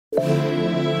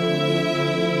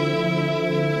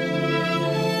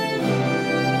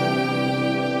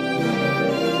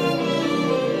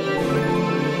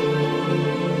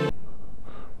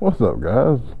What's up,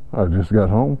 guys? I just got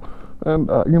home, and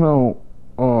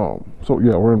so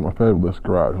yeah, we're in my fabulous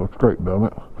garage. Looks great,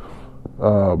 doesn't it?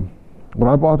 When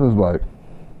I bought this bike,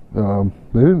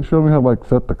 they didn't show me how to like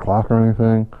set the clock or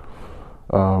anything,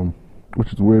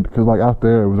 which is weird because like out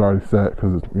there it was already set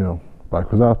because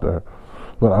bike was out there.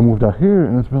 But I moved out here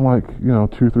and it's been like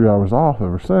 2-3 hours off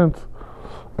ever since.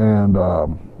 And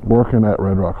working at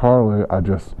Red Rock Harley, I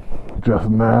just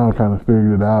now kind of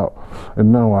figured it out.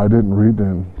 And no, I didn't read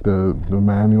the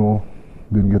manual,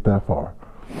 didn't get that far.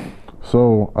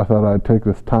 So I thought I'd take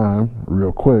this time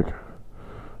real quick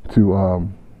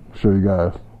to show you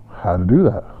guys how to do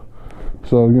that.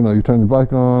 So you turn your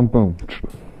bike on, boom,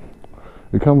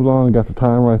 it comes on. You got the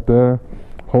time right there.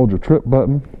 Hold your trip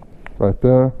button right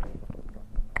there,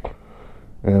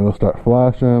 and it'll start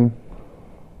flashing.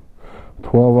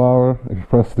 12 hour. If you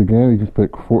press it again, you can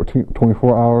pick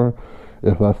 24 hour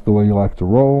if that's the way you like to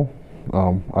roll.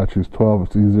 I choose 12,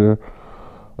 it's easier.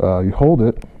 You hold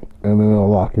it and then it'll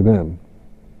lock it in.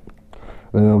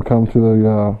 Then it'll come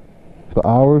to the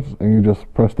hours and you just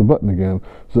press the button again.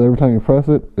 So every time you press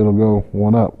it, it'll go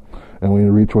one up. And when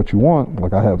you reach what you want,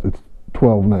 like I have, it's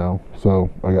 12 now. So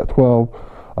I got 12.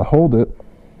 I hold it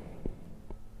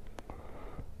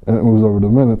and it moves over to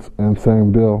minutes, and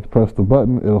same deal, press the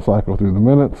button, it'll cycle through the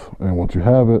minutes, and once you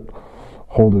have it,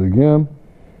 hold it again,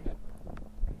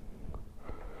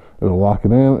 it'll lock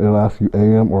it in. It'll ask you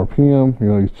AM or PM.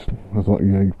 You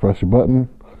press your button,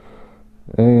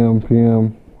 AM,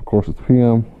 PM, of course it's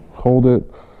PM, hold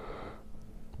it,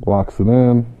 locks it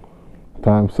in,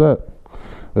 time set.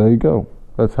 There you go.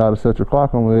 That's how to set your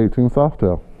clock on the 18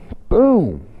 Softail.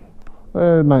 Boom!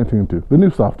 19 too. The new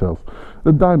Softails.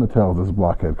 The Dynatails, as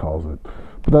Blockhead calls it.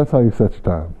 But that's how you set your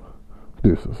time.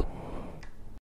 Deuces.